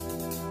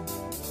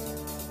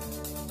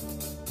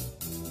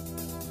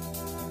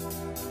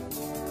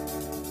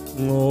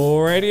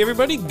Alrighty,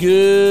 everybody.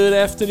 Good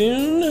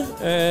afternoon,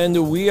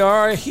 and we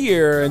are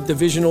here at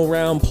divisional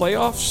round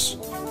playoffs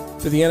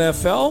for the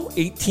NFL.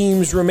 8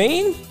 teams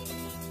remain.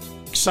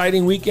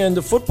 Exciting weekend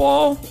of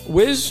football.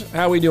 Wiz,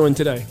 how are we doing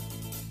today?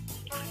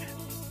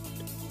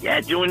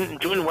 Yeah, doing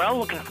well.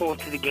 Looking forward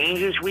to the games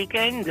this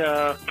weekend.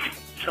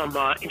 Some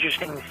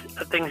interesting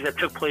things that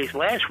took place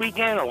last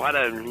weekend. A lot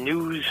of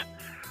news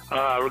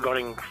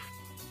regarding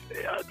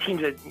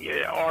teams that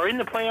are in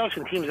the playoffs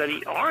and teams that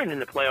aren't in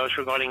the playoffs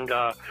regarding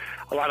a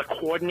lot of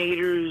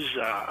coordinators,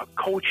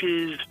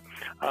 coaches,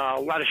 a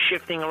lot of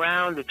shifting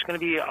around. It's going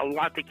to be a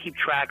lot to keep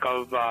track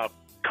of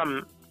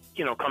come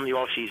the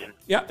off season.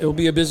 Yeah, it will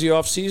be a busy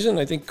off season.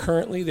 I think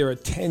currently there are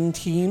 10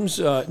 teams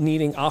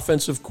needing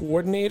offensive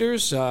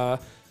coordinators.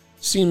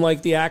 Seemed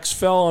like the axe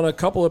fell on a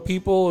couple of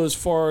people as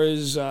far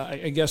as,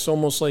 I guess,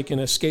 almost like in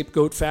a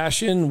scapegoat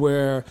fashion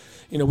where,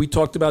 we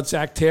talked about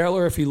Zach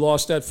Taylor. If he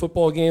lost that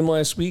football game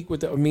last week, what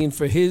that would mean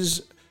for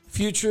his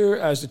future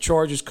as the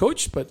Chargers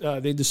coach. But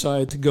they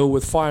decided to go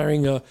with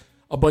firing a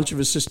bunch of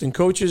assistant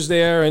coaches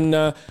there.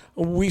 And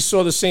we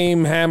saw the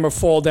same hammer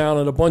fall down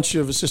on a bunch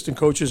of assistant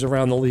coaches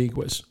around the league,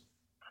 Wiz.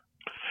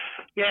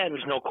 Yeah,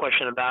 there's no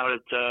question about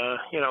it.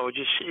 It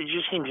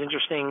just seems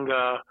interesting,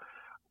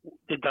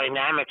 the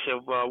dynamics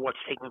of what's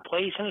taking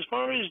place. And as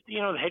far as, the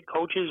head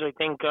coaches, I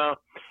think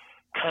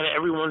kind of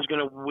everyone's going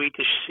to wait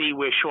to see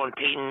where Sean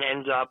Payton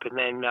ends up and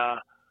then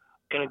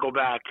going to go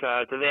back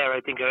to there.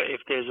 I think if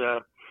there's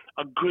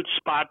a good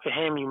spot for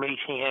him, you may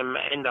see him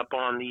end up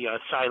on the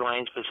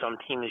sidelines for some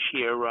team this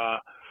year,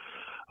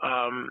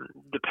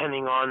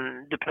 depending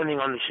on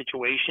the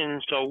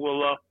situation. So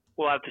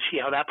we'll have to see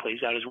how that plays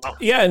out as well.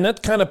 Yeah, and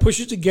that kind of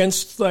pushes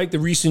against like the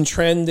recent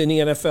trend in the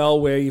NFL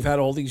where you've had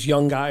all these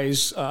young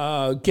guys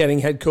getting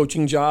head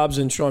coaching jobs,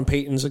 and Sean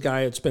Payton's a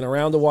guy that's been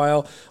around a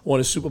while, won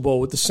a Super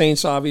Bowl with the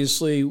Saints,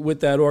 obviously,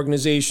 with that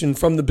organization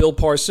from the Bill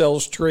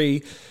Parcells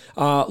tree,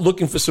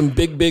 looking for some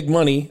big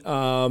money.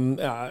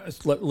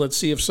 Let's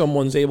see if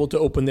someone's able to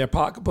open their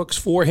pocketbooks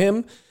for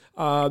him.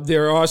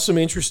 There are some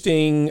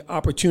interesting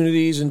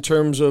opportunities in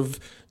terms of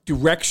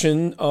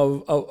direction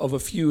of a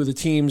few of the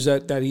teams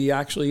that he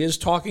actually is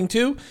talking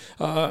to.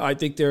 I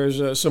think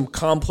there's some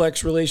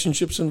complex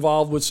relationships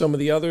involved with some of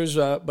the others,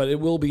 but it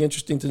will be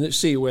interesting to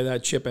see where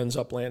that chip ends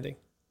up landing.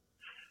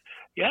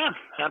 Yeah,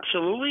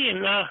 absolutely.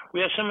 And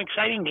we have some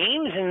exciting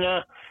games, and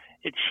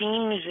it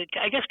seems,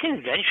 I guess,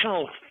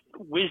 conventional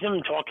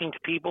wisdom talking to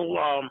people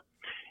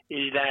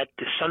is that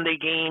the Sunday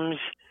games,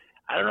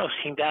 I don't know,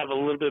 seem to have a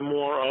little bit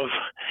more of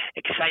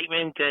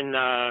excitement and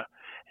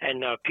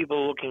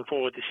people looking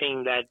forward to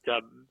seeing that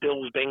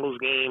Bills-Bengals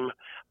game.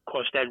 Of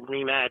course, that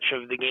rematch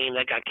of the game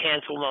that got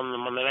canceled on the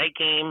Monday night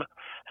game,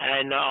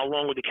 and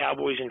along with the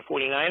Cowboys and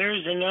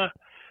 49ers. And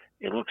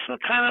it looks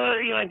kind of,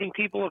 I think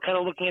people are kind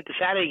of looking at the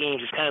Saturday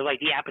games as kind of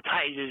like the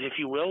appetizers, if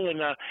you will, and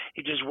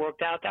it just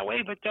worked out that way.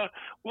 But so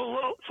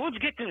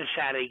let's get to the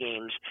Saturday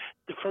games.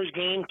 The first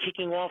game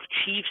kicking off,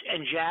 Chiefs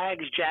and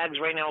Jags. Jags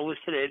right now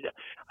listed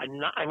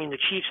the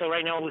Chiefs are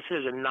right now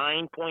listed as a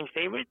 9-point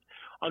favorite.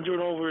 Under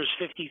and over is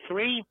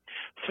 53.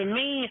 For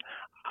me,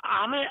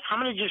 I'm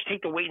gonna just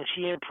take the wait and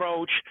see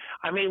approach.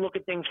 I may look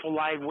at things for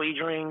live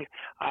wagering,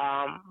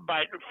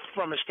 but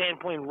from a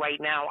standpoint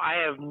right now, I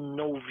have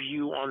no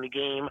view on the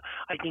game.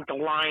 I think the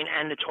line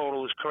and the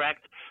total is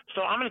correct,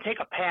 so I'm gonna take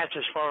a pass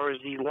as far as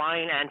the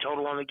line and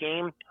total on the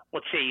game.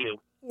 What say you?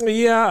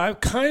 Yeah, I'm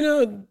kind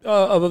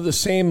of the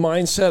same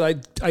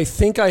mindset. I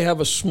think I have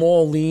a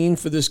small lean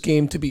for this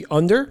game to be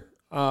under.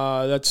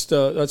 That's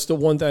the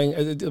one thing.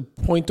 The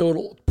point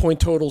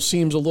total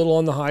seems a little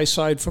on the high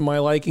side for my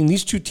liking.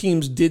 These two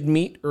teams did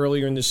meet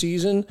earlier in the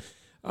season.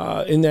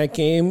 In that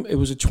game, it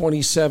was a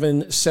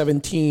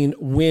 27-17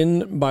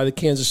 win by the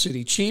Kansas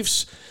City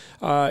Chiefs.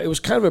 It was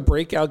kind of a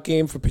breakout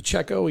game for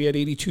Pacheco. He had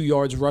 82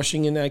 yards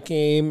rushing in that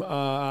game.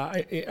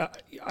 I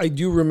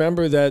do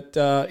remember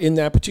that in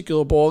that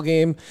particular ball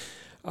game,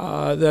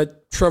 that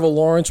Trevor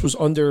Lawrence was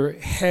under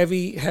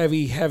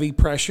heavy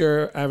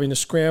pressure, having to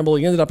scramble.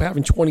 He ended up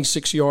having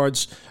 26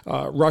 yards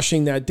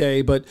rushing that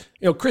day. But,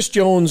 Chris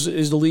Jones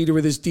is the leader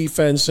of this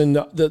defense, and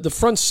the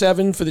front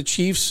seven for the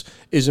Chiefs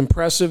is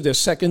impressive. Their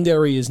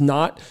secondary is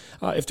not.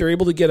 If they're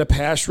able to get a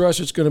pass rush,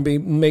 it's going to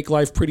make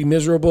life pretty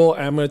miserable.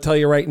 I'm going to tell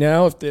you right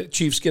now, if the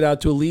Chiefs get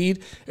out to a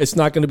lead, it's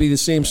not going to be the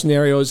same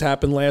scenario as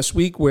happened last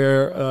week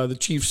where the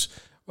Chiefs –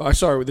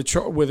 where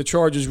the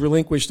Chargers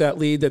relinquished that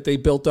lead that they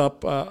built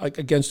up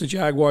against the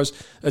Jaguars.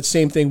 That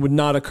same thing would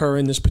not occur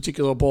in this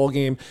particular ball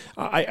game.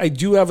 I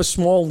do have a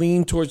small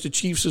lean towards the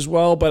Chiefs as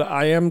well, but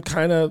I am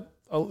kind of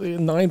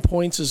 9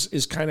 points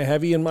is kind of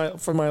heavy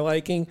for my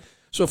liking.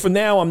 So for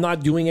now, I'm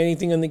not doing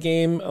anything in the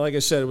game. Like I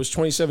said, it was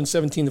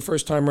 27-17 the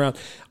first time around.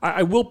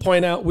 I will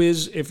point out,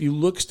 Wiz, if you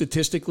look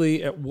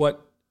statistically at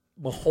what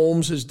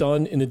Mahomes has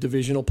done in the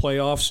divisional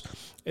playoffs,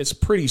 it's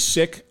pretty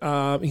sick.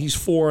 He's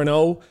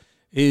 4-0.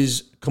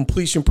 His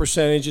completion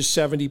percentage is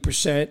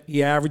 70%.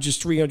 He averages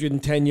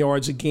 310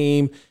 yards a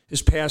game.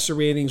 His passer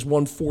rating is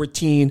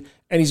 114,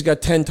 and he's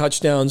got 10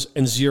 touchdowns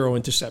and 0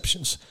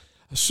 interceptions.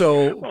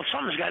 So, well,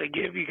 something's got to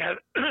give. You got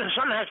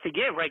something has to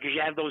give, right? Because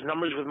you have those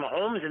numbers with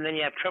Mahomes, and then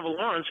you have Trevor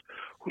Lawrence,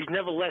 who's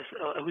never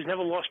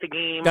lost a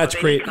game that's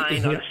of any great.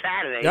 kind on a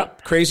Saturday.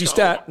 Yep, crazy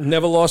stat.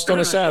 Never lost on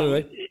a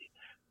Saturday.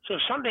 So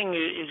something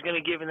is going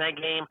to give in that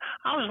game.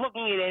 I was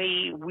looking at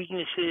any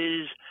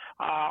weaknesses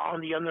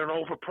on the under and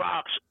over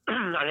props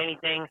on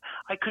anything.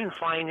 I couldn't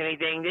find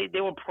anything.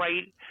 They were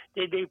priced.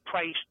 They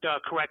priced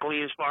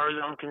correctly as far as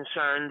I'm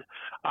concerned.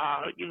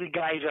 The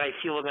guys that I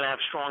feel are going to have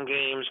strong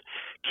games,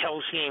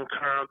 Kelsey and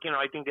Kirk.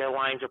 I think their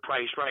lines are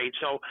priced right.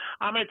 So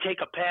I'm going to take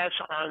a pass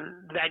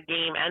on that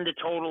game and the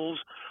totals.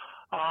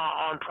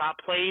 On prop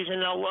plays,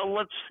 and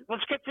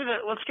let's get to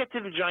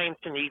the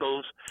Giants and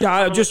Eagles.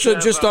 Yeah,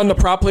 just on the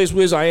prop plays,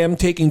 Wiz, I am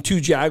taking 2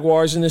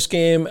 Jaguars in this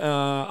game.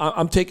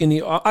 I'm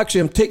taking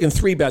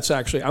 3 bets.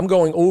 Actually, I'm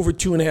going over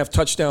 2.5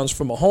 touchdowns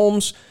for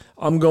Mahomes.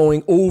 I'm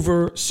going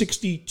over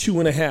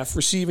 62.5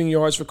 receiving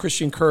yards for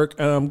Christian Kirk.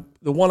 The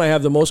one I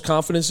have the most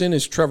confidence in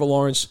is Trevor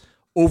Lawrence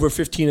over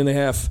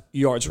 15.5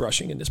 yards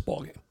rushing in this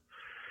ballgame.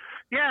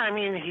 Yeah, I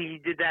mean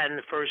he did that in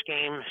the first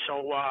game,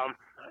 so.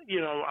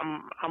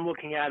 I'm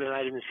looking at it, and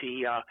I didn't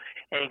see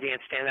anything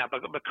that stand out.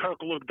 But Kirk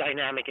looked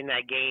dynamic in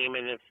that game,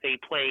 and if they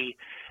play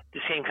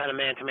the same kind of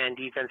man-to-man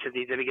defense that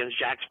they did against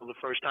Jacksonville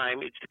the first time,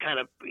 it's the kind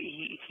of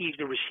he's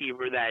the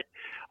receiver that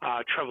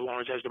Trevor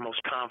Lawrence has the most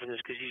confidence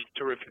because he's a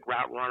terrific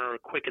route runner,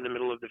 quick in the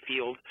middle of the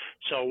field.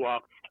 So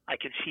I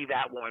could see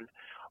that one.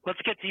 Let's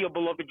get to your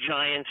beloved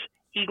Giants.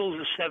 Eagles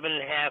are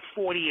 7.5,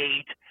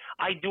 48.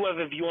 I do have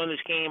a view on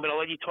this game, but I'll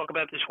let you talk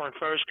about this one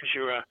first because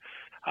you're a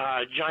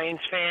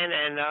Giants fan.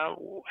 And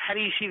how do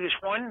you see this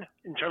one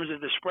in terms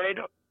of the spread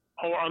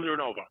or under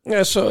and over?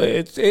 Yeah, so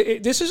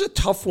this is a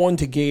tough one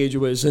to gauge,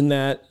 Wiz, in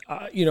that,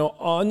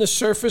 on the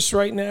surface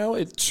right now,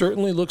 it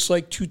certainly looks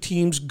like two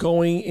teams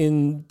going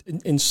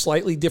in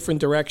slightly different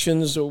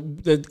directions.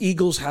 The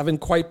Eagles haven't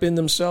quite been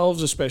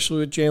themselves, especially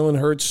with Jalen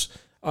Hurts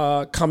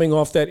coming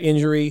off that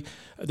injury.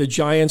 The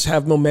Giants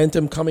have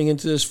momentum coming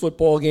into this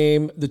football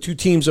game. The two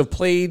teams have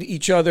played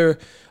each other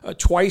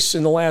twice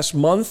in the last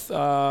month.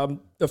 And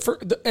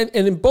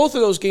in both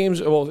of those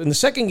games, well, in the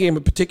second game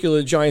in particular,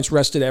 the Giants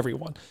rested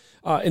everyone.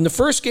 In the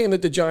first game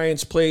that the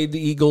Giants played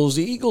the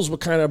Eagles were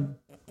kind of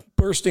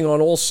bursting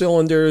on all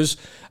cylinders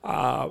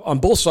on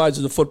both sides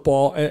of the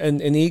football,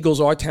 and the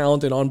Eagles are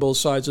talented on both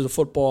sides of the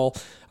football.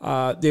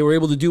 They were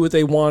able to do what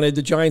they wanted.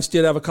 The Giants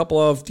did have a couple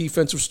of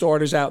defensive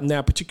starters out in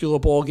that particular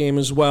ball game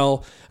as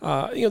well.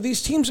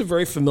 These teams are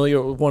very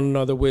familiar with one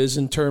another, Wiz,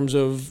 in terms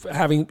of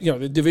having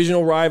the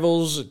divisional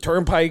rivals,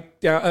 turnpike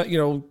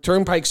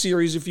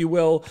series, if you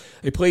will.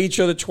 They play each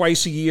other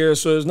twice a year,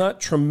 so there's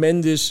not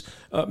tremendous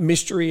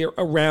mystery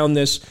around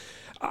this.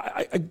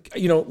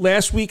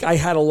 Last week I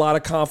had a lot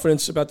of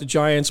confidence about the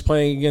Giants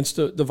playing against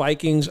the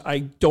Vikings. I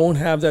don't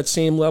have that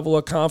same level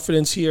of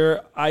confidence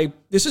here.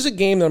 This is a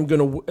game that I'm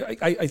going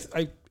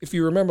to. If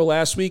you remember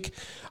last week,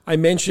 I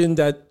mentioned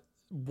that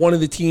one of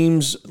the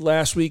teams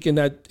last week in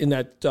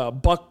that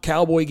Buck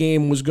Cowboy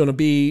game was going to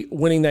be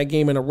winning that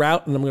game in a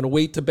rout, and I'm going to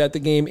wait to bet the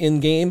game in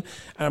game.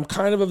 And I'm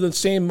kind of the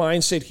same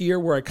mindset here,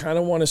 where I kind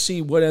of want to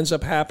see what ends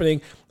up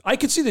happening. I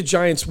could see the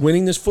Giants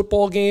winning this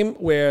football game,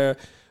 where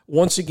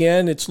once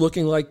again, it's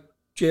looking like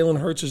Jalen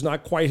Hurts is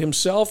not quite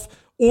himself,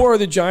 or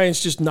the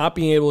Giants just not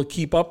being able to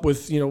keep up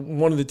with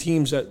one of the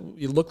teams that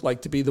you look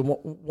like to be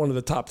one of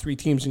the top 3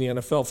 teams in the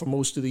NFL for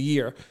most of the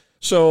year.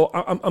 So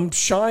I'm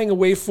shying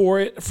away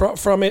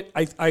from it.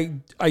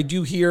 I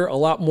do hear a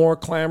lot more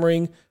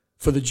clamoring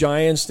for the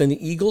Giants than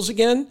the Eagles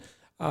again,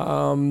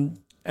 and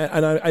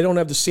I don't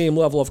have the same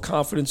level of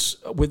confidence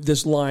with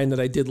this line that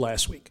I did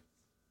last week.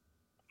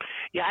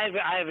 Yeah,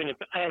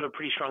 I have a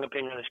pretty strong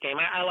opinion on this game.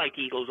 I like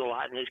Eagles a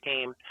lot in this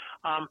game.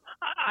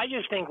 I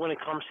just think when it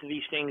comes to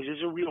these things,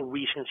 there's a real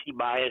recency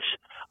bias.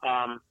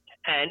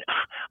 And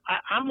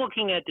I'm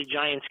looking at the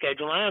Giants'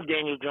 schedule. I know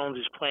Daniel Jones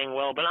is playing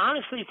well, but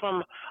honestly,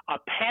 from a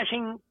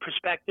passing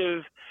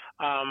perspective,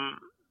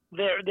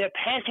 their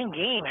passing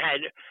game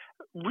had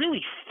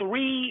really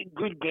 3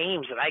 good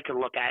games that I could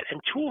look at, and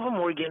 2 of them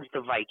were against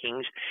the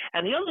Vikings.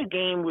 And the other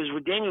game was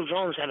where Daniel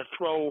Jones had to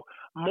throw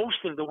most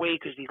of the way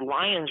because the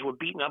Lions were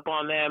beating up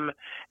on them,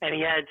 and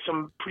he had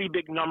some pretty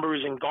big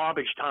numbers in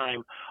garbage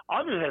time.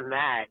 Other than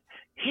that,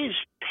 his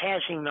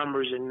passing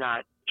numbers are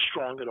not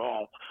strong at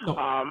all.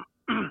 No,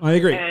 I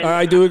agree.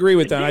 I do agree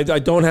with that. I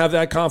don't have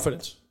that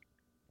confidence.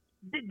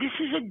 This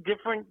is a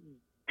different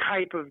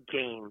type of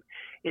game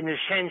in the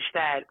sense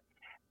that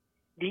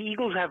the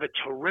Eagles have a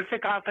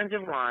terrific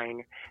offensive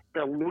line.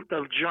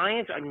 The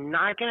Giants are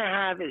not going to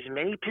have as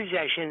many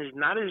possessions,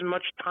 not as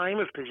much time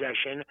of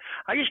possession.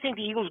 I just think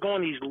the Eagles go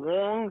on these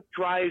long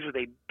drives where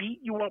they beat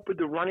you up with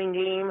the running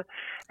game,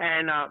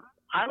 and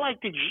I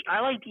like the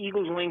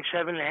Eagles winning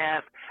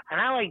 7.5,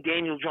 and I like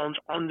Daniel Jones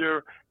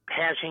under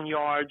passing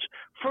yards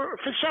for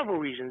several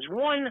reasons.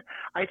 One,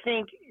 I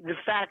think the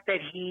fact that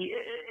he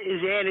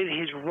has added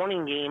his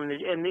running game, and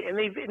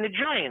the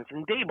Giants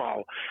and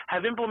Daboll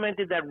have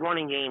implemented that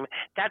running game.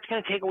 That's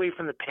going to take away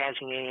from the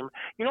passing game.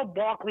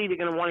 Barkley, they're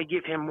going to want to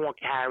give him more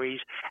carries,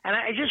 and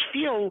I just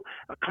feel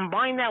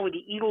combine that with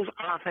the Eagles'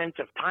 offense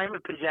of time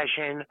of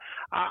possession.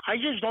 I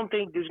just don't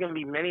think there's going to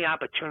be many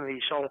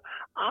opportunities. So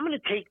I'm going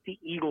to take the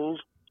Eagles.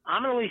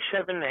 I'm going to lay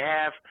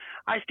 7.5.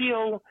 I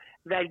feel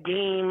that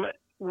game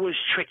was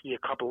tricky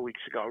a couple of weeks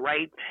ago,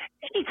 right?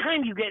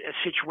 Anytime you get a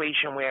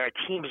situation where a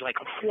team is like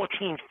a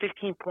 14,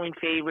 15-point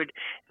favorite,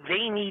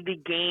 they need the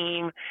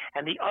game,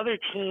 and the other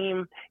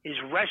team is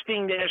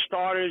resting their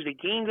starters, the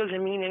game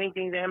doesn't mean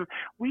anything to them.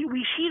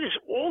 We see this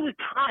all the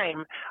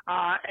time,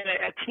 and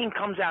a team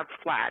comes out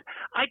flat.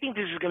 I think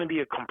this is going to be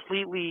a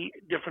completely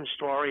different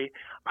story.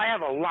 I have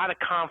a lot of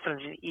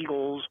confidence in the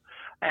Eagles,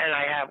 and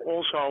I have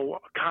also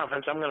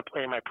confidence I'm going to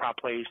play in my prop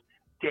plays,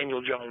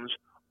 Daniel Jones,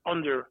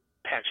 under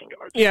passing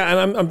yards. Yeah,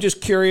 and I'm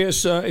just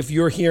curious if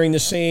you're hearing the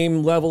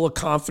same level of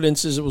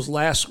confidence as it was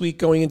last week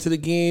going into the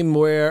game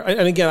where,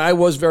 and again, I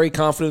was very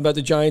confident about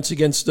the Giants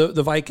against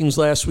the Vikings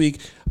last week.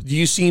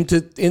 Does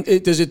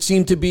it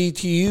seem to be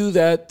to you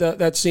that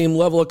that same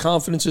level of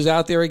confidence is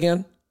out there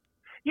again?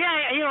 Yeah,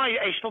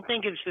 I still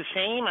think it's the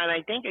same, and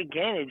I think,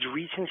 again, it's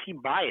recency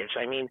bias.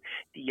 I mean,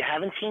 you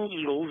haven't seen the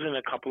Eagles in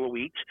a couple of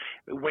weeks.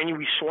 When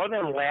we saw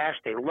them last,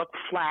 they looked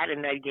flat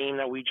in that game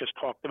that we just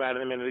talked about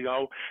a minute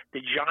ago.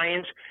 The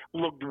Giants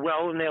looked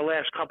well in their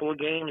last couple of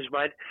games,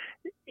 but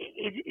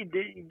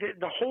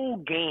the whole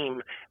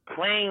game,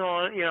 playing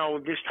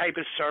on, this type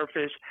of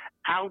surface,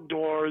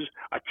 outdoors,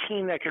 a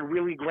team that can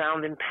really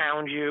ground and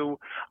pound you,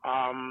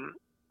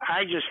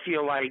 I just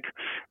feel like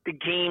the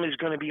game is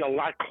going to be a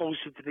lot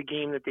closer to the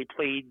game that they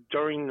played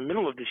during the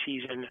middle of the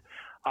season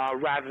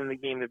rather than the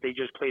game that they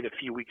just played a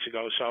few weeks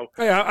ago. So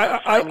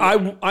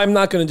I'm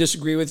not going to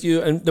disagree with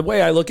you. And the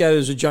way I look at it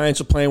is the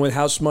Giants are playing with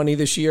house money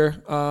this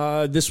year.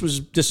 This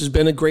has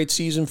been a great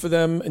season for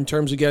them in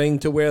terms of getting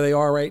to where they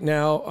are right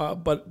now.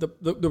 But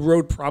the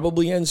road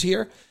probably ends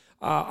here.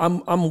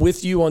 I'm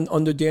with you on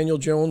under Daniel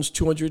Jones,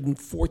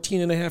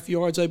 214.5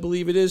 yards, I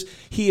believe it is.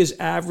 He has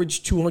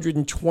averaged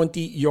 220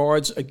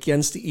 yards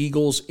against the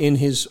Eagles in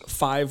his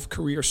 5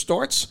 career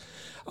starts.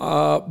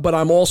 But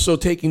I'm also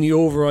taking the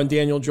over on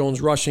Daniel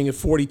Jones rushing at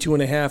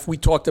 42.5. We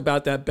talked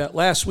about that bet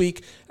last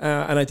week,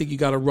 and I think you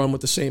got to run with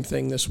the same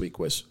thing this week,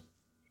 Wiz.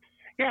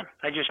 Yeah,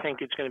 I just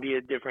think it's going to be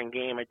a different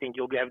game. I think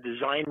you'll have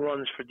design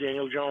runs for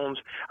Daniel Jones.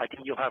 I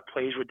think you'll have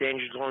plays where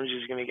Daniel Jones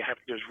is going to have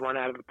to just run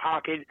out of the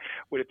pocket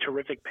with a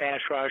terrific pass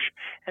rush.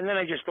 And then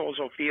I just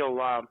also feel,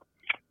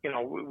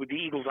 with the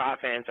Eagles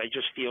offense, I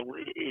just feel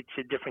it's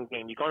a different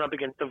game. You're going up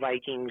against the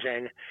Vikings,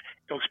 and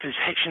those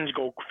possessions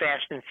go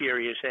fast and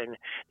furious, and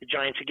the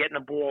Giants are getting the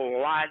ball a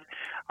lot.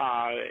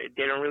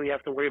 They don't really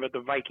have to worry about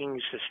the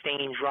Vikings'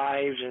 sustained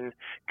drives and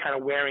kind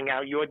of wearing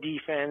out your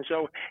defense.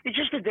 So it's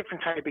just a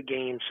different type of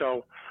game.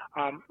 So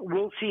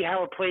we'll see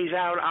how it plays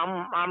out.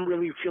 I'm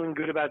really feeling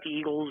good about the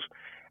Eagles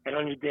and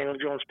under Daniel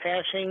Jones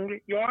passing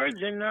yards,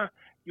 and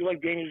you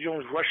like Daniel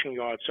Jones rushing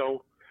yards.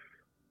 So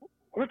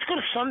let's go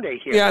to Sunday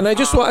here. Yeah, and I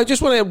just want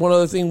to add one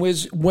other thing,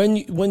 Wiz. When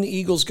the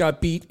Eagles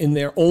got beat in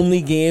their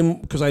only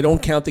game, because I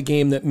don't count the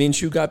game that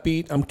Minshew got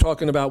beat, I'm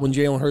talking about when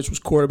Jalen Hurts was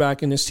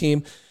quarterback in this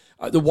team.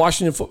 The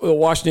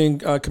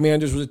Washington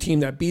Commanders was a team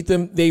that beat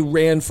them. They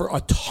ran for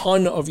a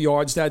ton of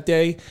yards that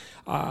day.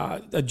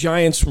 The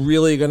Giants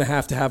really are going to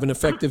have an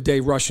effective day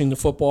rushing the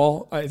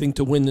football, I think,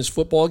 to win this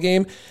football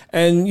game.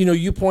 And,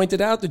 you pointed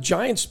out the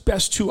Giants'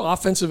 best 2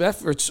 offensive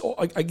efforts,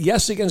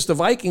 yes, against the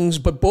Vikings,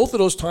 but both of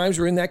those times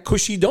were in that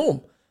cushy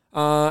dome.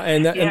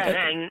 I'm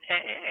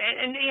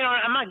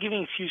not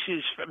giving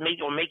excuses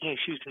making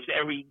excuses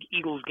every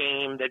Eagles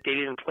game that they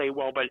didn't play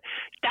well, but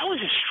that was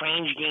a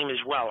strange game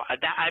as well.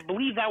 I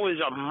believe that was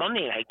a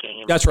Monday night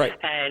game. That's right.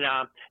 And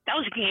that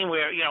was a game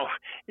where,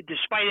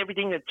 despite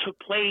everything that took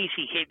place,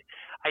 he hit,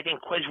 I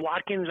think, Quez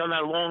Watkins on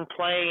that long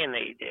play, and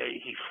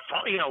he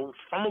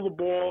fumbled the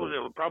ball. They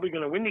were probably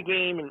going to win the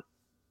game, and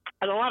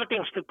a lot of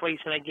things took place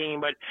in that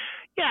game. But,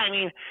 yeah, I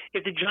mean,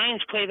 if the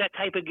Giants play that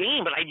type of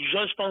game, but I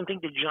just don't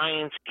think the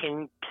Giants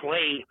can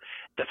play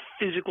the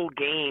physical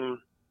game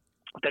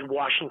that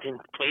Washington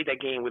played that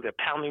game with. They're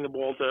pounding the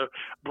ball to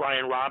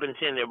Brian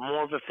Robinson. They're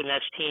more of a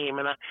finesse team,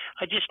 and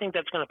I just think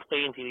that's going to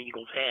play into the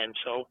Eagles' hands.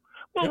 So,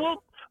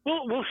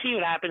 we'll see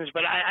what happens,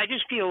 but I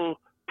just feel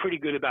pretty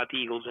good about the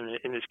Eagles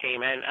in this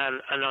game and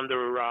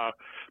under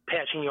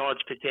passing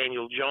yards to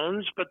Daniel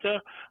Jones. But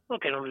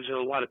look, I know there's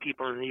a lot of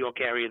people in the New York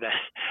area that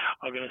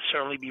are going to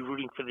certainly be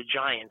rooting for the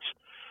Giants.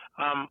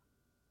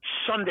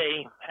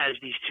 Sunday has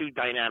these 2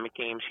 dynamic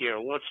games here.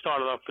 Let's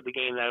start off with the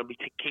game that will be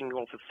kicking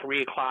off at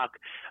 3 o'clock.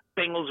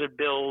 Bengals at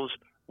Bills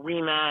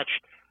rematch.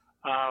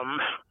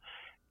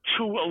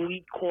 2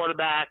 elite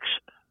quarterbacks,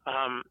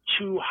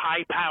 2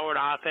 high-powered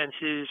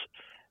offenses.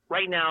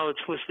 Right now, it's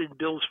listed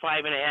Bills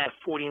 5.5,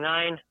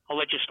 49 I'll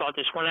let you start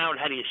this one out.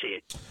 How do you see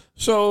it?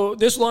 So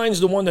this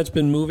line's the one that's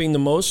been moving the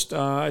most.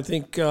 I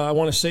think I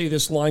want to say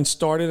this line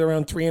started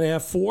around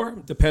 3.5, 4,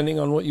 depending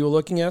on what you were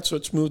looking at. So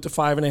it's moved to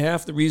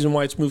 5.5. The reason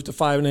why it's moved to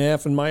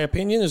 5.5, in my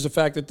opinion, is the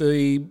fact that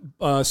the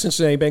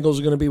Cincinnati Bengals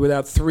are going to be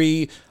without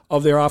 3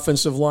 of their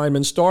offensive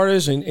linemen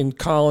starters in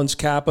Collins,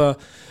 Kappa,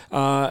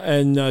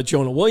 and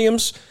Jonah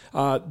Williams.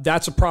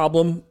 That's a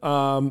problem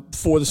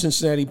for the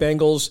Cincinnati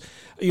Bengals.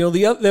 You know,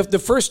 the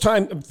first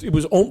time, it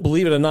was,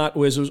 believe it or not, it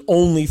was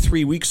only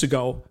 3 weeks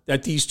ago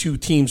that these two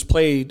teams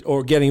played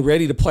or getting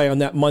ready to play on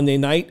that Monday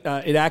night.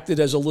 It acted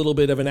as a little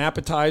bit of an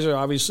appetizer.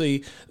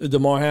 Obviously, the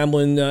Damar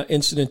Hamlin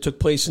incident took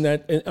place on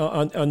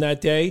that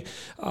day.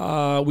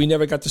 We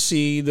never got to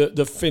see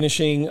the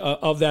finishing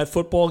of that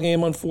football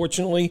game,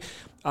 unfortunately.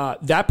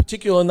 That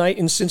particular night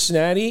in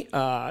Cincinnati,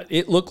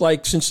 it looked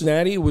like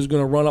Cincinnati was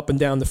going to run up and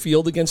down the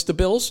field against the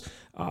Bills.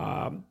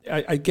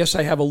 I guess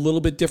I have a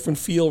little bit different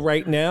feel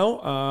right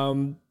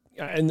now.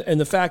 And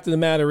the fact of the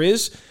matter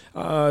is,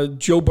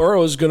 Joe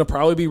Burrow is going to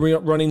probably be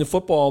running the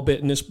football a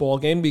bit in this ball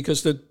game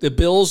because the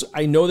Bills,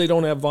 I know they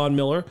don't have Von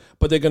Miller,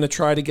 but they're going to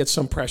try to get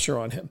some pressure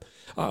on him.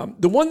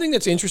 The one thing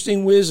that's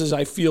interesting, Wiz, is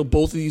I feel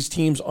both of these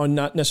teams are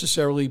not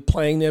necessarily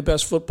playing their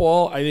best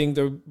football. I think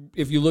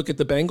if you look at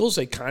the Bengals,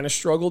 they kind of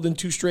struggled in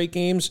 2 straight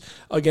games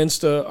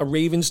against a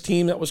Ravens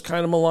team that was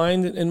kind of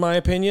maligned, in my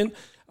opinion.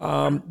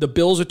 The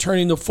Bills are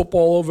turning the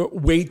football over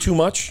way too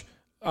much,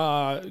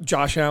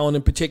 Josh Allen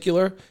in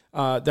particular.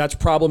 That's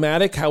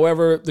problematic.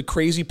 However, the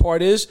crazy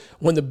part is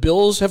when the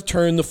Bills have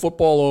turned the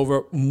football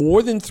over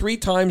more than 3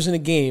 times in a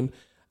game,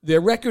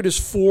 their record is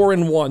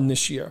 4-1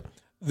 this year.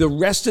 The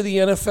rest of the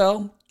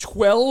NFL,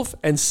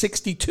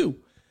 12-62.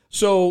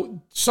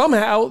 So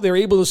somehow they're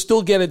able to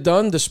still get it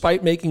done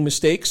despite making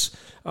mistakes.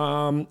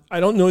 I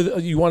don't know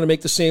that you want to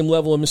make the same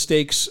level of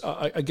mistakes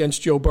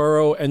against Joe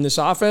Burrow and this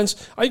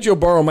offense. I think Joe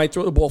Burrow might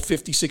throw the ball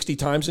 50, 60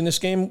 times in this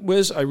game,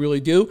 Wiz. I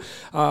really do.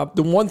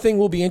 The one thing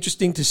will be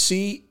interesting to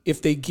see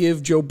if they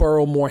give Joe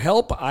Burrow more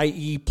help,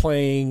 i.e.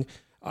 playing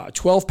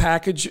 12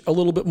 package a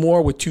little bit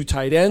more with 2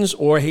 tight ends,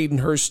 or Hayden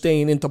Hurst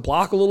staying into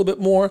block a little bit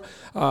more.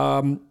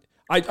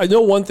 I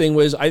know one thing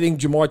was I think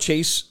Jamar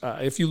Chase,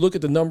 if you look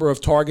at the number of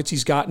targets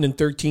he's gotten in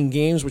 13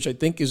 games, which I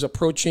think is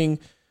approaching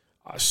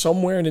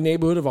somewhere in the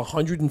neighborhood of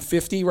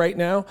 150 right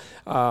now,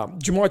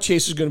 Jamar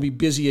Chase is going to be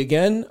busy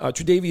again.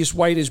 Tre'Davious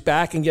White is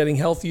back and getting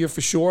healthier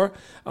for sure.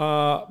 When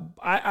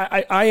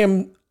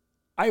I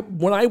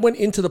went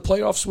into the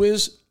playoffs,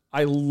 Wiz,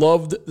 I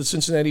loved the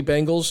Cincinnati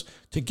Bengals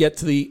to get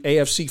to the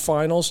AFC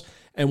Finals.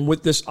 And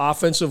with this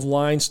offensive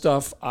line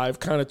stuff, I've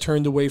kind of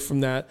turned away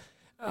from that.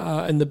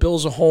 And the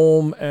Bills are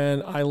home,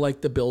 and I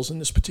like the Bills in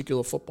this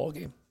particular football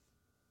game.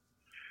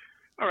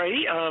 All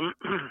righty. Well,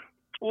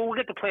 we'll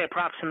get to play a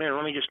props in a minute.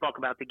 Let me just talk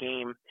about the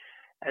game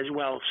as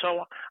well.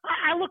 So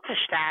I look for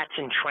stats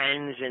and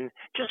trends and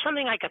just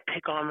something I could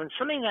pick on, and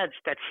something that's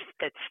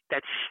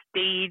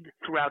stayed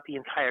throughout the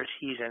entire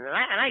season. And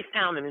I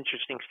found an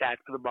interesting stat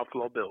for the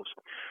Buffalo Bills.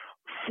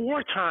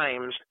 4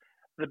 times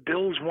the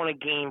Bills won a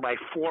game by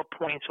 4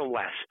 points or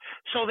less.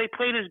 So they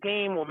played this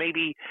game, or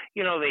maybe,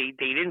 they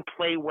didn't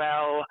play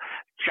well.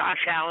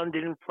 Josh Allen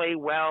didn't play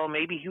well.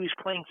 Maybe he was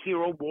playing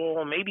hero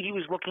ball. Maybe he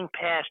was looking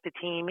past the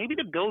team. Maybe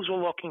the Bills were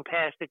looking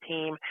past the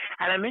team.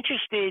 And I'm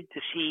interested to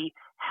see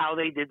how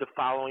they did the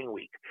following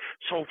week.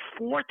 So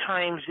 4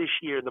 times this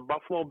year, the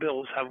Buffalo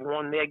Bills have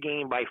won their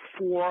game by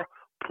 4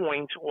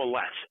 points or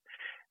less.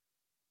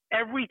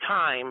 Every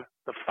time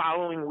the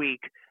following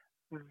week,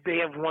 they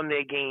have won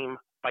their game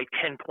by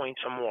 10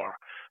 points or more.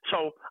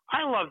 So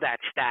I love that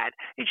stat.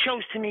 It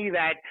shows to me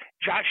that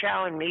Josh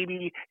Allen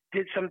maybe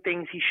did some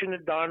things he shouldn't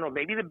have done, or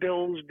maybe the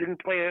Bills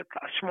didn't play a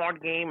smart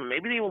game, or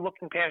maybe they were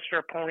looking past their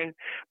opponent,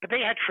 but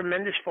they had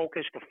tremendous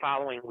focus the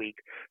following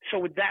week. So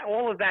with that,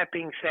 all of that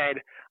being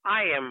said,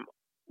 I am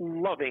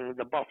loving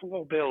the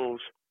Buffalo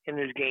Bills in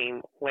this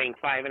game, laying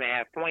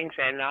 5.5 points.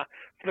 And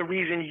for the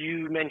reason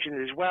you mentioned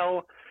as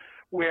well,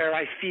 where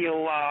I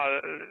feel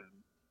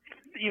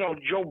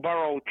Joe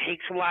Burrow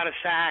takes a lot of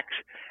sacks,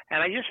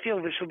 and I just feel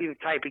this will be the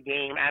type of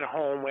game at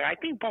home where I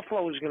think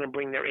Buffalo is going to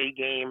bring their A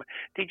game.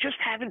 They just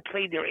haven't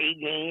played their A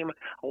game.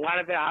 A lot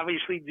of it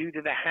obviously due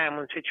to the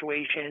Hamlin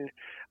situation.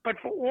 But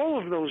for all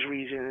of those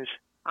reasons,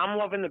 I'm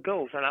loving the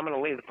Bills, and I'm going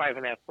to lay the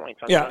 5.5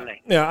 points on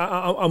Sunday. Yeah,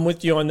 I'm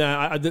with you on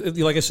that.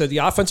 Like I said, the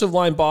offensive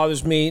line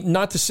bothers me.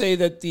 Not to say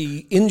that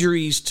the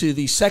injuries to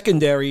the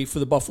secondary for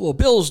the Buffalo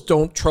Bills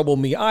don't trouble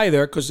me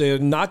either, because they're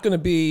not going to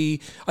be.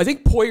 I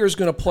think Poyer's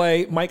going to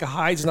play. Micah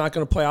Hyde's not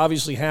going to play.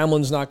 Obviously,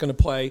 Hamlin's not going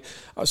to play.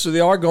 So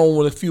they are going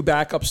with a few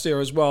backups there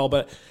as well.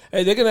 But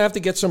they're going to have to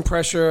get some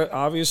pressure.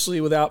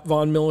 Obviously, without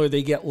Von Miller,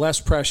 they get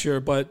less pressure.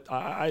 But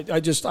I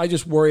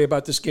just worry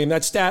about this game.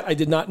 That stat I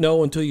did not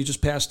know until you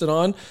just passed it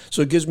on.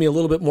 So it gives me a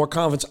little bit more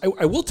confidence.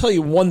 I will tell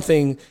you one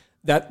thing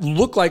that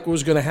looked like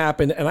was going to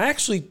happen, and I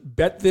actually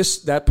bet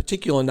that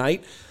particular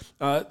night.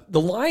 The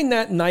line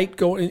that night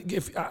going.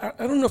 I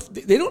don't know if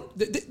they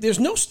don't. There's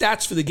no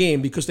stats for the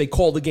game because they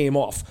called the game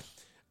off.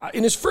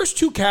 In his first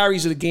 2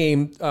 carries of the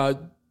game,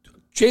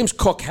 James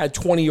Cook had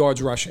 20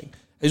 yards rushing.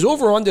 His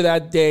over-under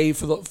that day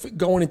for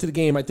going into the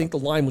game, I think the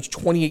line was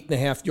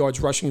 28.5 yards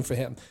rushing for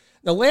him.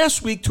 Now,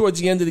 last week, towards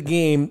the end of the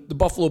game, the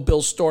Buffalo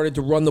Bills started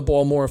to run the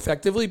ball more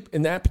effectively.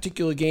 In that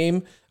particular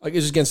game, it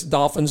was against the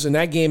Dolphins, and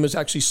that game was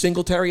actually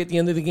Singletary at the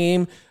end of the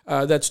game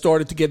that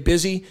started to get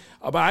busy.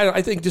 But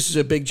I think this is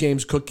a big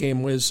James Cook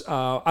game.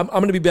 I'm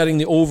going to be betting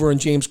the over on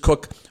James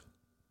Cook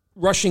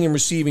rushing and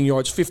receiving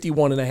yards,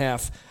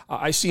 51.5.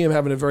 I see him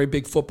having a very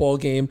big football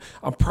game.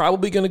 I'm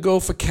probably going to go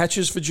for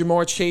catches for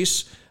Jamar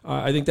Chase.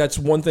 I think that's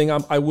one thing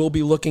I will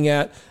be looking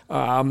at.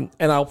 And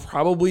I'll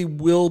probably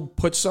will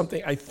put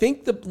something. I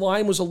think the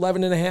line was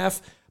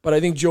 11.5, but I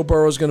think Joe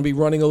Burrow is going to be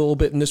running a little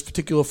bit in this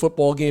particular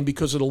football game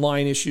because of the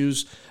line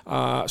issues.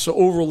 So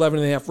over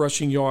 11.5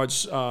 rushing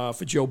yards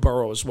for Joe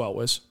Burrow as well,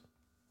 Wiz.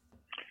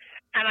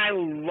 And I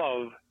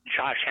love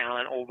Josh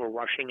Allen over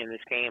rushing in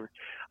this game.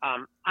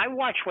 I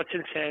watch what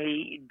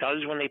Cincinnati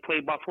does when they play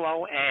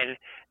Buffalo, and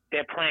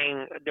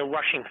they're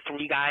rushing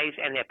 3 guys,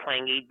 and they're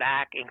playing 8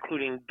 back,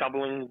 including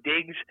doubling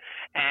Diggs,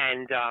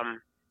 and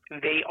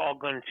they are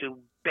going to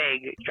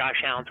beg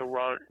Josh Allen to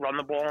run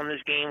the ball in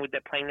this game with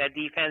playing that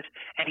defense,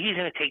 and he's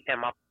going to take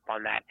them up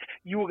on that.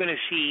 You are going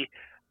to see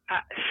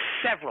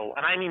several,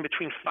 and I mean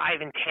between 5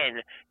 and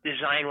 10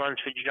 design runs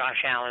for Josh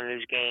Allen in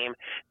this game.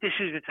 This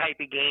is the type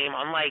of game,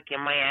 unlike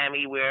in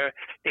Miami, where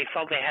they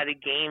felt they had a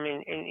game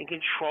in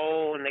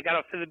control and they got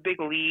up to the big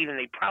lead, and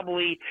they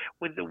probably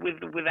with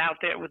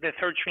their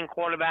third string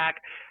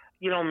quarterback,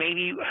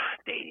 maybe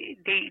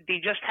they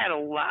just had a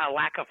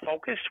lack of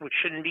focus, which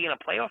shouldn't be in a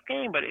playoff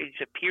game, but it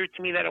appeared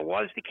to me that it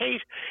was the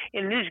case.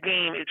 In this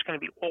game, it's going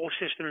to be all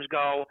systems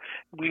go.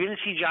 We didn't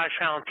see Josh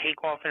Allen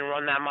take off and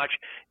run that much.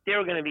 There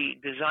are going to be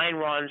design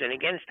runs, and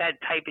against that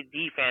type of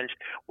defense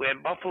where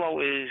Buffalo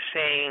is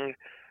saying,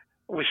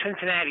 where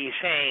Cincinnati is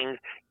saying,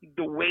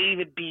 the way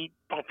to beat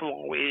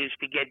Buffalo is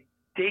to get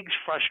Diggs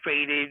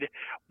frustrated.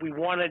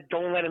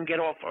 Don't let him get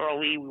off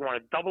early. We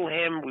want to double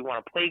him. We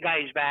want to play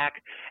guys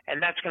back,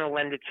 and that's going to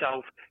lend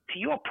itself to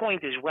your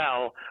point as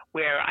well,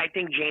 where I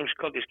think James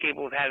Cook is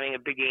capable of having a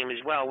big game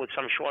as well with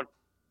some short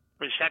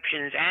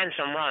receptions and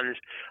some runs.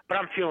 But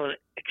I'm feeling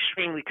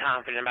extremely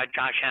confident about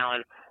Josh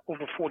Allen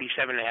over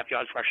 47.5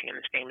 yards rushing in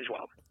this game as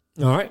well.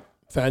 All right,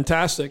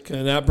 fantastic,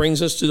 and that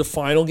brings us to the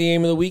final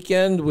game of the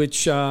weekend,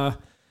 which.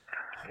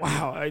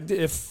 Wow,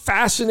 a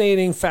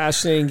fascinating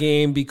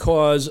game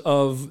because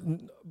of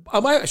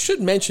I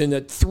should mention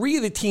that 3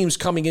 of the teams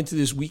coming into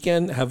this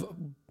weekend have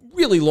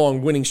really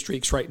long winning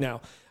streaks right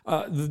now.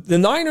 The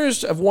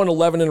Niners have won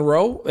 11 in a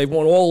row. They've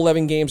won all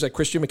 11 games that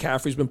Christian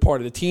McCaffrey's been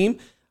part of the team.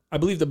 I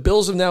believe the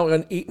Bills have now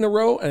won 8 in a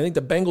row, and I think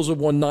the Bengals have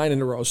won 9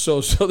 in a row. So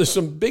there's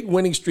some big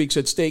winning streaks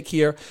at stake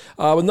here.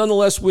 But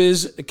nonetheless,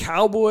 Wiz, the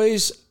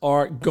Cowboys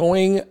are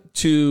going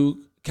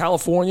to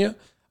California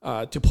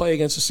to play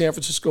against the San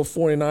Francisco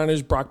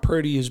 49ers. Brock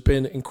Purdy has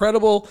been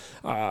incredible.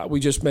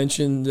 We just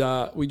mentioned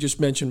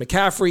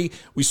McCaffrey.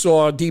 We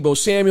saw Deebo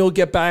Samuel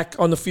get back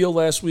on the field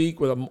last week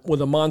with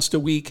a monster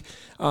week.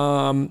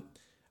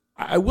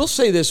 I will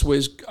say this,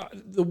 Wiz,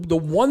 the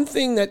one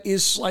thing that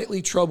is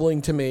slightly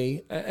troubling to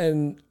me,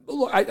 and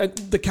look,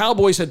 the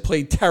Cowboys had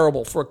played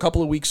terrible for a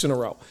couple of weeks in a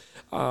row.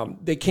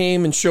 They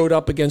came and showed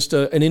up against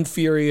an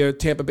inferior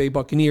Tampa Bay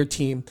Buccaneer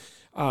team.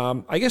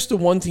 I guess the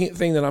one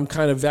thing that I'm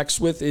kind of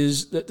vexed with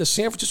is that the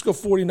San Francisco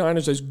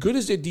 49ers, as good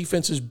as their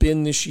defense has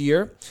been this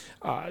year,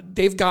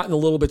 they've gotten a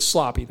little bit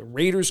sloppy. The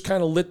Raiders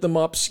kind of lit them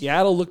up.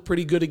 Seattle looked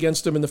pretty good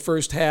against them in the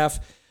first half.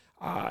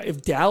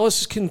 If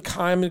Dallas can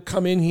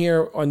come in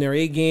here on their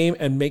A game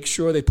and make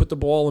sure they put the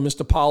ball in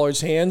Mr.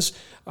 Pollard's hands,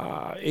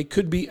 it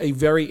could be a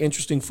very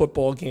interesting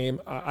football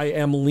game. I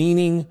am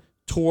leaning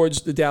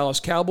towards the Dallas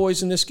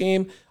Cowboys in this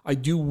game. I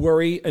do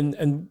worry,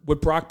 and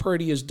what Brock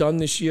Purdy has done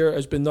this year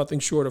has been nothing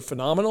short of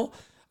phenomenal.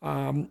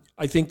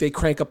 I think they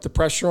crank up the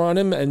pressure on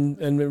him, and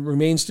it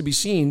remains to be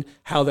seen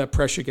how that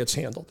pressure gets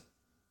handled.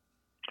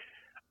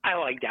 I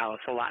like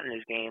Dallas a lot in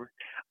this game.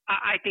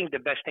 I think the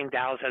best thing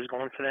Dallas has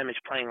going for them is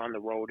playing on the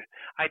road.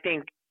 I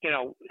think,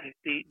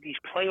 these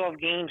playoff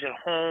games at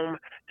home,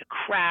 the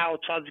crowd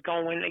starts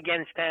going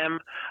against them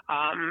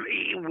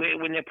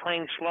when they're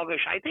playing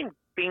sluggish. I think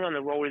being on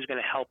the road is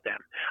going to help them.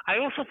 I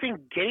also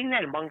think getting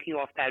that monkey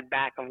off that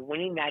back of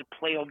winning that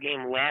playoff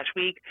game last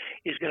week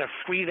is going to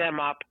free them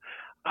up.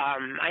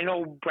 I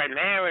know Brett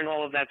Maher and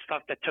all of that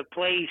stuff that took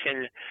place,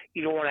 and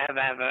you don't want to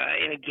have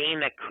in a game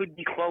that could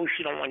be close.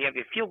 You don't want to have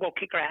your field goal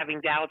kicker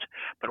having doubts.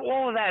 But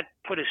all of that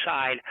put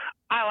aside,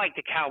 I like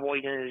the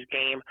Cowboys in this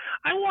game.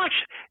 I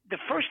watched the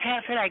first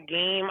half of that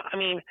game. I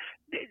mean,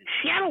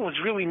 Seattle was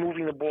really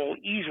moving the ball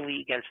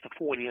easily against the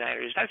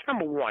 49ers. That's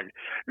number one.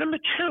 Number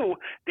two,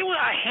 there were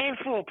a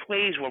handful of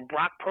plays where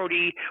Brock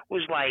Purdy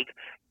was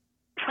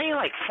playing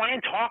like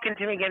Fran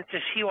Tarkenton against the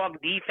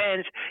Seahawks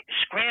defense,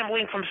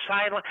 scrambling from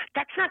sideline.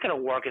 That's not going to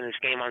work in this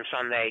game on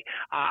Sunday.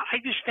 I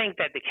just think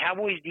that the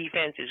Cowboys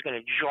defense is going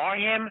to jar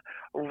him,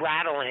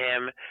 rattle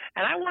him,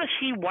 and I want to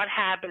see what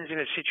happens in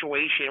a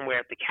situation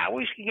where if the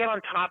Cowboys can get on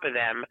top of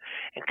them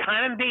and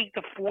kind of make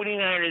the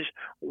 49ers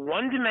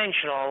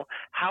one-dimensional,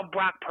 how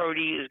Brock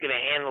Purdy is going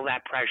to handle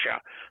that pressure.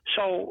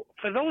 So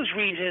for those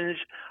reasons,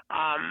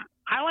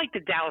 I like the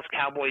Dallas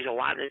Cowboys a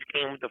lot in this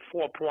game with the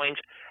 4 points,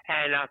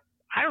 and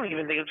I don't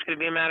even think it's going to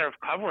be a matter of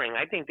covering.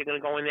 I think they're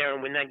going to go in there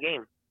and win that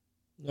game.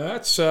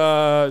 That's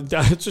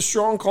a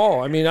strong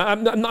call. I mean,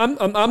 I'm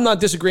not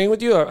disagreeing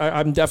with you.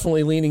 I'm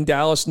definitely leaning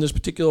Dallas in this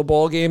particular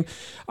ball game.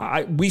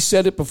 We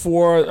said it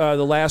before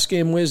the last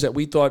game was that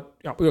we thought,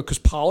 because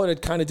Pollard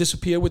had kind of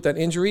disappeared with that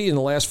injury in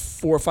the last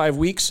 4 or 5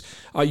 weeks.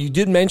 You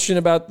did mention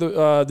about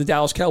the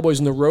Dallas Cowboys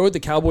on the road. The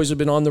Cowboys have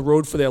been on the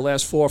road for their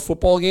last 4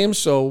 football games,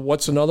 so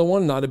what's another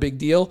one? Not a big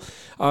deal.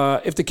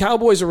 If the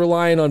Cowboys are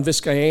relying on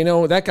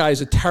Vizcaino, that guy's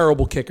a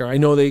terrible kicker. I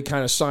know they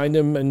kind of signed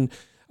him, and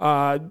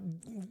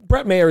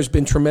Brett Maher has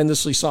been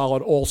tremendously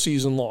solid all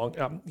season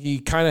long.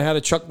 He kind of had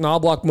a Chuck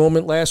Knobloch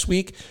moment last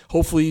week.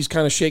 Hopefully he's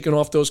kind of shaking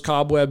off those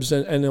cobwebs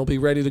and he'll be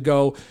ready to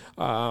go.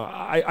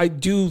 I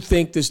do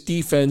think this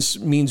defense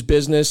means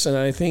business, and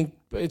I think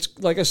it's,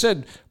 like I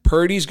said,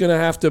 Purdy's going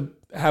to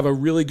have a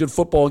really good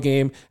football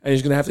game, and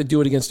he's going to have to do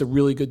it against a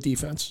really good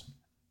defense.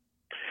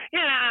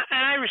 Yeah,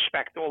 and I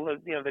respect all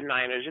the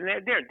Niners, and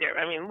they're.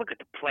 I mean, look at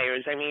the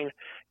players. I mean,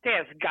 they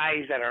have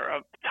guys that are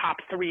top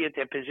 3 at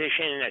their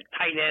position, at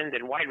tight end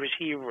and wide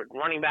receiver and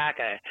running back.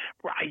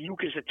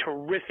 Ayuk is a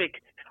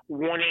terrific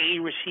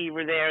 1A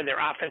receiver there. Their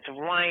offensive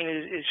line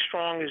is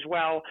strong as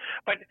well.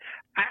 But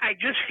I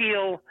just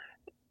feel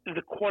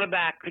the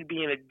quarterback could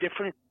be in a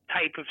different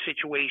type of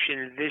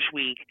situation this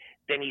week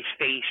than he's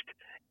faced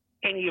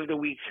any of the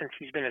weeks since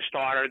he's been a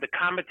starter. The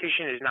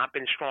competition has not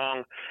been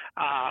strong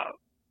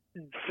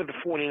for the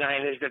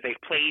 49ers that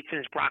they've played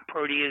since Brock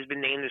Purdy has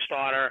been named the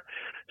starter.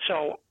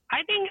 So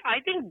I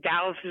think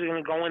Dallas is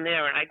going to go in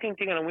there, and I think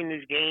they're going to win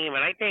this game.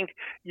 And I think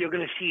you're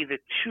going to see the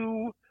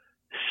 2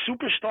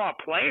 superstar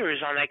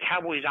players on that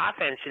Cowboys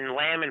offense, in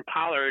Lamb and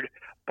Pollard,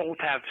 both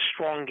have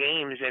strong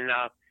games. And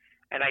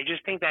I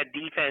just think that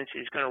defense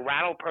is going to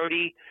rattle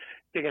Purdy.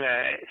 They're going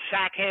to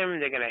sack him.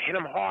 They're going to hit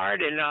him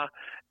hard, and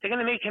they're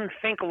going to make him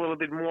think a little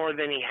bit more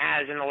than he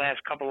has in the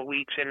last couple of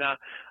weeks. And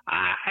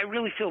I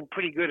really feel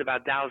pretty good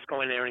about Dallas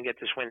going there and get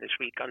this win this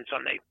week on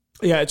Sunday.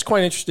 Yeah, it's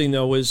quite interesting,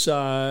 though, is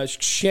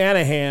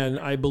Shanahan,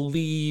 I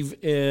believe,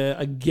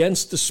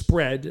 against the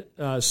spread,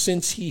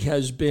 since he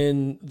has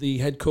been the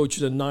head coach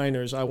of the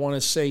Niners, I want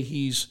to say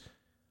he's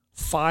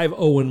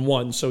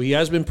 5-0-1, so he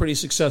has been pretty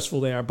successful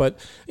there. But,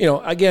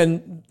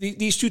 again,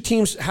 these two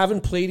teams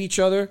haven't played each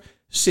other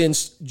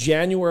since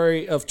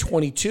January of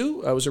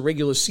 22. It was a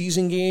regular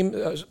season game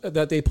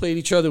that they played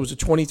each other. It was a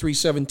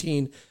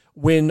 23-17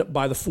 win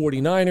by the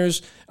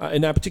 49ers.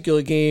 In that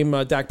particular game,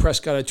 Dak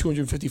Prescott had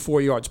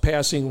 254 yards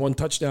passing, 1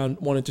 touchdown,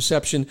 1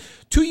 interception.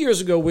 2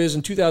 years ago, Wiz,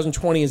 in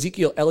 2020,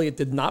 Ezekiel Elliott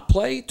did not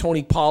play.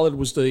 Tony Pollard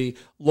was the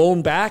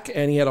lone back,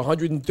 and he had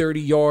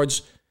 130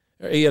 yards.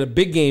 He had a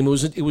big game.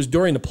 It was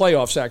during the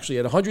playoffs, actually. He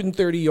had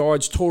 130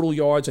 yards, total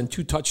yards, and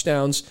 2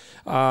 touchdowns.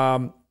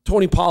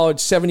 Tony Pollard,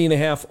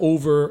 70.5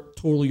 over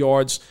total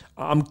yards.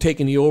 I'm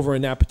taking the over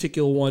in that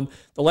particular one.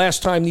 The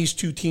last time these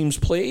two teams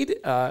played,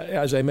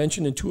 as I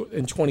mentioned,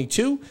 in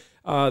 22,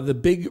 the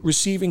big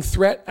receiving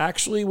threat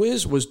actually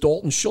was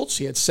Dalton Schultz.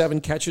 He had 7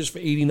 catches for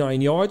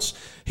 89 yards.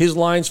 His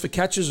lines for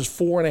catches is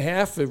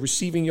 4.5. The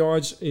receiving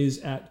yards is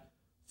at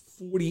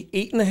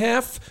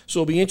 48.5. So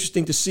it'll be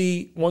interesting to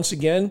see once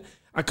again.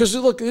 Because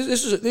look,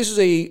 this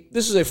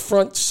is a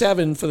front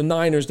 7 for the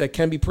Niners that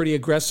can be pretty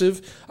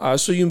aggressive.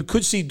 So you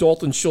could see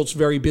Dalton Schultz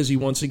very busy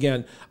once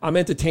again. I'm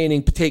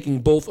entertaining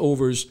taking both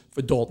overs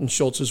for Dalton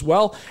Schultz as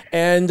well.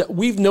 And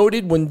we've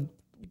noted when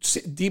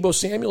Deebo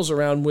Samuel's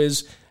around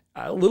was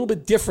a little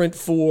bit different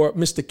for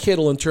Mr.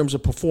 Kittle in terms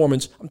of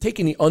performance. I'm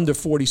taking the under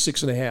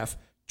 46.5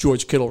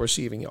 George Kittle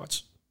receiving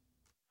yards.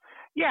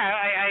 Yeah,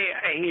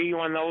 I hear you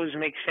on those. It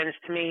makes sense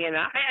to me. And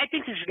I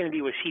think this is going to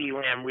be where CeeDee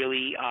Lamb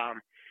really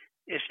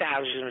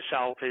establishes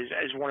himself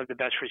as one of the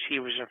best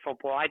receivers in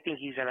football. I think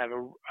he's going to have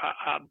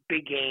a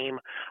big game.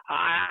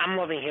 I'm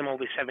loving him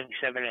over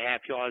 77.5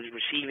 yards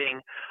receiving.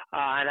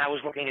 And I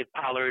was looking at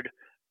Pollard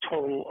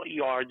total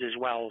yards as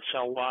well.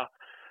 So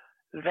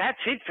that's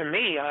it for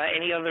me.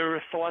 Any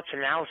other thoughts,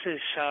 analysis,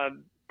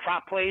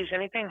 prop plays,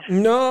 anything?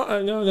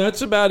 No,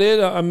 that's about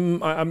it.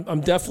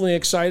 I'm definitely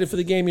excited for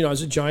the game.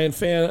 As a Giant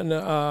fan,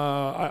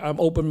 I'm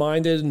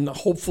open-minded, and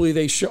hopefully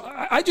they show.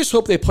 I just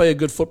hope they play a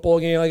good football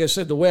game. Like I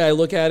said, the way I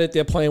look at it,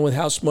 they're playing with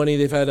house money.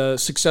 They've had a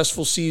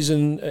successful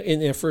season in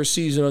their first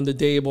season under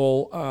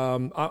Dable.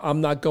 I'm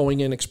not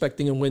going in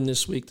expecting a win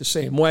this week the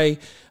same way.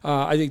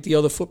 I think the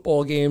other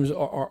football games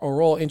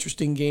are all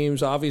interesting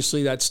games.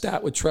 Obviously, that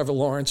stat with Trevor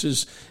Lawrence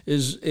is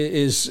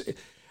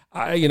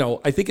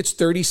I think it's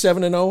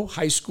 37-0,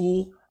 high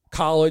school,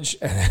 college,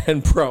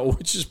 and pro,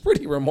 which is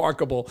pretty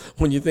remarkable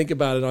when you think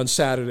about it on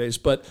Saturdays.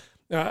 But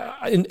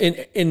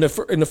in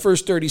the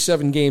first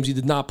 37 games, he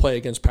did not play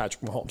against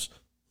Patrick Mahomes.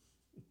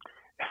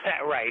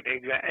 Right,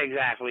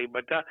 exactly.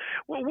 But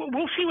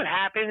we'll see what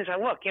happens.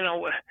 Look,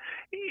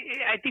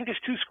 I think there's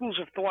 2 schools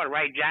of thought,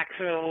 right?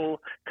 Jacksonville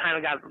kind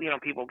of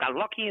got, people got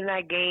lucky in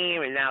that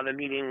game, and now they're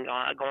meeting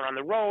going on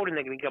the road, and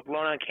they're going to get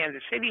blown out in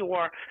Kansas City.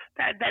 Or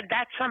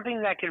that's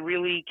something that could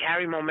really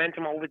carry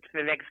momentum over to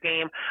the next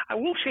game. I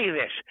will say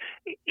this: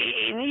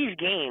 in these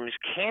games,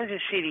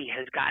 Kansas City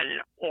has gotten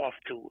off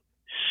to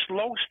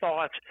slow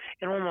starts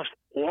in almost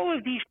all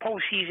of these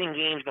postseason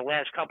games the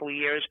last couple of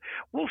years.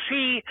 We'll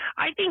see.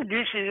 I think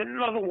this is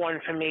another one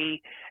for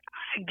me.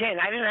 Again,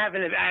 I don't have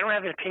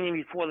an opinion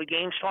before the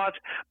game starts,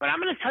 but I'm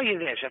going to tell you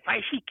this. If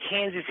I see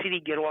Kansas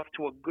City get off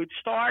to a good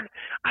start,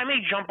 I may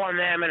jump on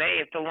them, and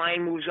if the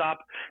line moves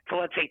up to,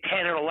 let's say,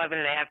 10 or 11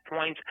 and a half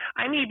points,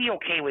 I may be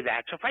okay with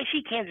that. So if I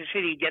see Kansas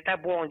City get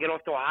that ball and get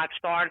off to a hot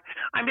start,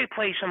 I may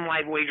play some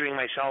live wagering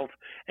myself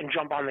and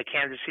jump on the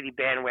Kansas City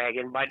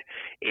bandwagon. But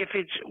if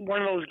it's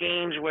one of those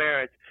games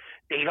where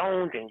they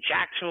don't, and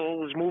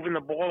Jacksonville is moving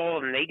the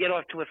ball, and they get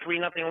off to a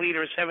 3-0 lead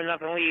or a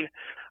 7-0 lead,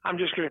 I'm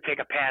just going to take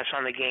a pass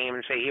on the game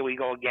and say, here we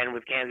go again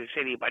with Kansas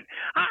City. But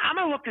I'm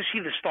going to look to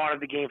see the start of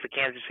the game for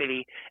Kansas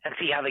City and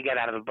see how they get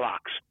out of the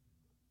blocks.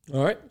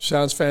 All right.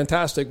 Sounds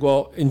fantastic.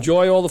 Well,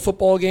 enjoy all the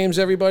football games,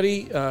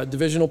 everybody.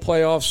 Divisional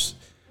playoffs,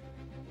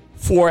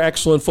 4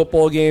 excellent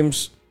football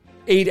games,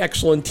 8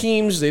 excellent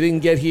teams. They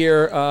didn't get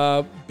here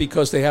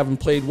because they haven't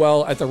played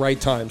well at the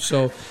right time.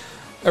 So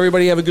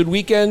everybody have a good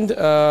weekend. Like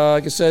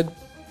I said,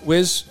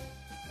 Wiz,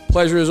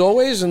 pleasure as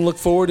always, and look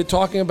forward to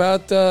talking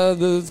about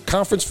the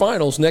conference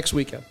finals next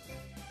weekend.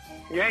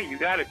 Yeah, you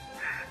got it.